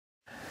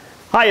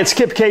Hi, it's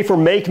Kip K for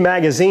Make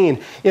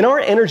Magazine. In our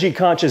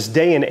energy-conscious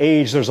day and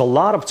age, there's a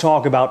lot of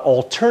talk about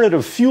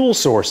alternative fuel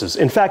sources.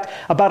 In fact,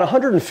 about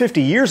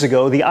 150 years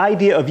ago, the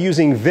idea of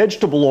using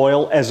vegetable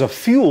oil as a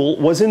fuel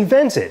was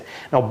invented.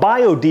 Now,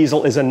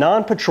 biodiesel is a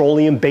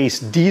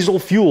non-petroleum-based diesel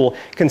fuel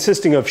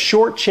consisting of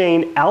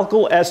short-chain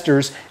alkyl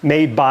esters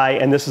made by,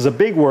 and this is a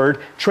big word,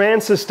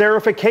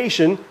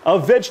 transesterification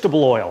of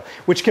vegetable oil,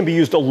 which can be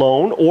used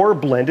alone or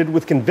blended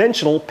with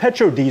conventional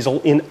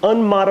petrodiesel in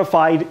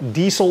unmodified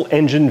diesel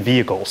engine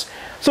vehicles.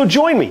 So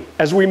join me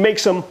as we make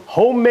some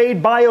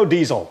homemade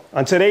biodiesel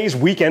on today's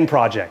weekend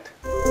project.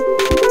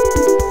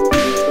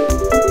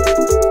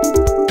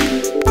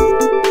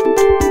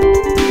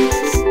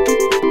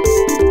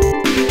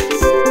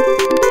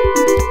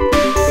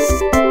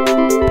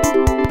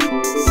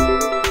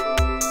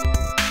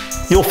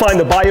 You'll find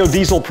the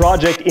Biodiesel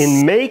project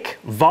in Make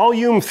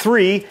Volume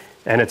 3,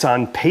 and it's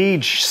on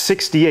page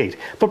 68.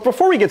 But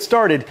before we get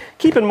started,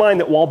 keep in mind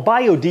that while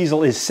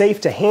biodiesel is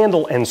safe to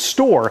handle and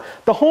store,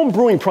 the home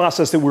brewing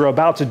process that we're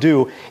about to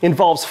do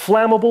involves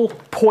flammable,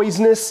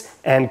 poisonous,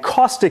 and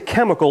caustic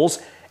chemicals,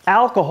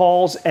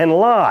 alcohols, and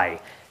lye.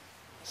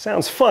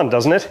 Sounds fun,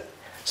 doesn't it?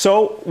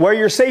 So wear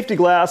your safety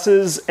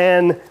glasses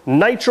and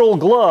nitrile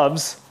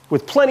gloves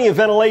with plenty of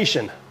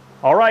ventilation.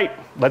 All right,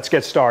 let's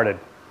get started.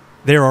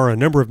 There are a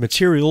number of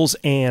materials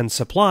and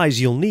supplies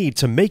you'll need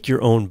to make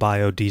your own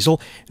biodiesel.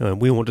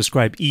 We won't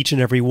describe each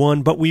and every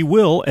one, but we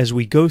will as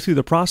we go through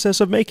the process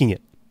of making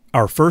it.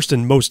 Our first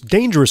and most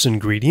dangerous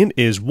ingredient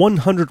is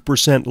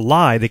 100%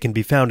 lye that can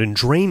be found in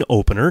drain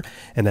opener,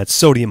 and that's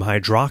sodium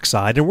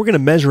hydroxide, and we're going to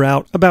measure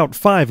out about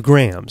 5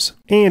 grams.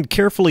 And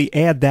carefully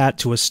add that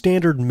to a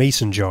standard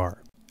mason jar.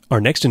 Our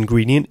next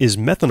ingredient is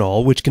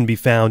methanol, which can be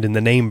found in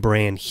the name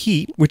brand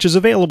Heat, which is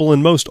available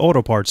in most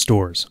auto parts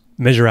stores.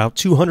 Measure out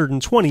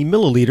 220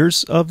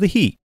 milliliters of the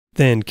heat.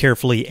 Then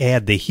carefully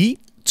add the heat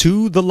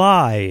to the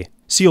lye.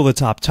 Seal the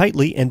top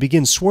tightly and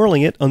begin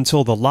swirling it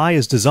until the lye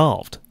is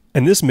dissolved.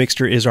 And this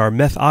mixture is our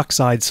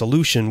methoxide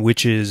solution,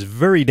 which is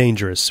very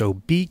dangerous, so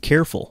be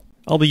careful.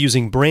 I'll be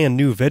using brand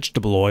new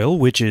vegetable oil,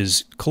 which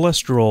is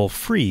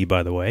cholesterol-free,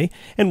 by the way,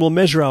 and we'll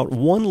measure out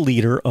 1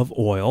 liter of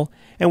oil,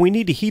 and we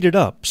need to heat it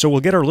up. So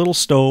we'll get our little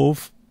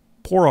stove,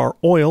 pour our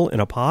oil in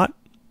a pot,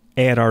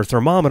 add our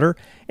thermometer,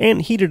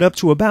 and heat it up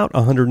to about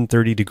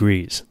 130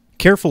 degrees.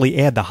 Carefully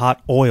add the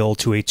hot oil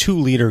to a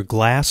 2-liter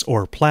glass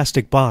or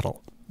plastic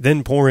bottle.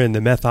 Then pour in the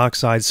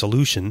methoxide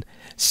solution,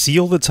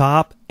 seal the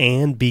top,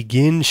 and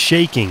begin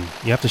shaking.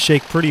 You have to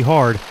shake pretty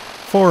hard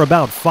for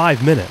about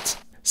 5 minutes.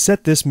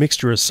 Set this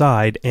mixture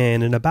aside,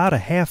 and in about a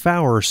half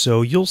hour or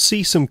so, you'll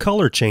see some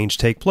color change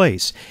take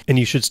place. And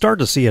you should start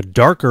to see a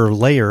darker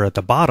layer at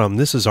the bottom.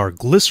 This is our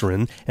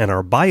glycerin, and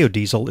our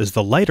biodiesel is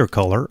the lighter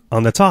color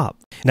on the top.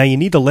 Now you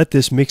need to let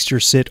this mixture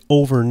sit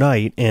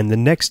overnight, and the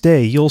next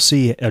day you'll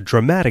see a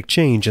dramatic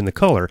change in the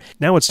color.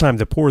 Now it's time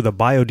to pour the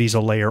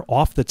biodiesel layer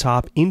off the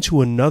top into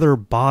another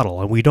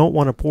bottle, and we don't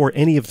want to pour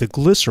any of the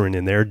glycerin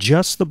in there,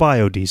 just the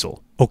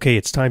biodiesel. Okay,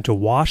 it's time to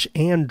wash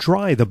and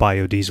dry the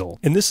biodiesel.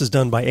 And this is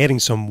done by adding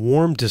some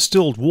warm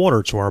distilled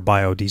water to our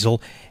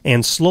biodiesel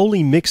and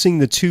slowly mixing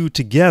the two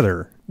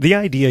together. The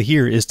idea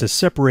here is to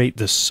separate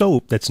the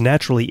soap that's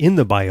naturally in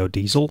the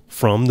biodiesel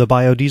from the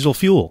biodiesel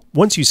fuel.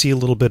 Once you see a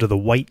little bit of the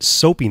white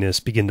soapiness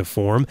begin to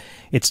form,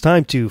 it's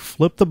time to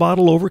flip the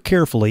bottle over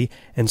carefully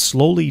and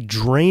slowly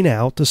drain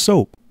out the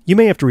soap. You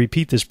may have to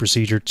repeat this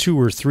procedure 2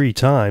 or 3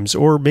 times,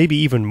 or maybe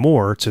even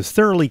more, to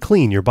thoroughly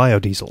clean your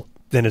biodiesel.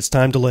 Then it's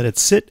time to let it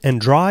sit and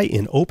dry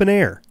in open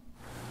air.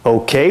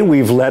 Okay,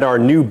 we've let our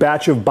new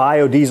batch of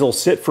biodiesel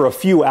sit for a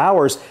few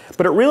hours,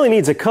 but it really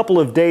needs a couple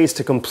of days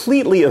to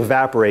completely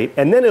evaporate,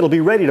 and then it'll be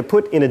ready to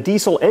put in a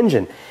diesel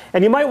engine.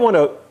 And you might want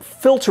to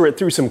filter it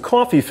through some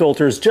coffee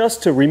filters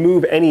just to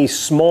remove any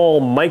small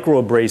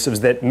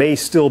microabrasives that may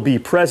still be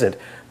present.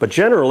 But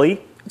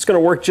generally, it's going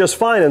to work just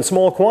fine in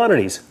small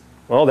quantities.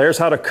 Well, there's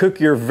how to cook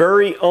your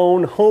very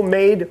own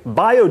homemade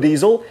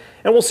biodiesel,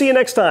 and we'll see you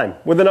next time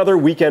with another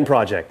weekend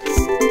project.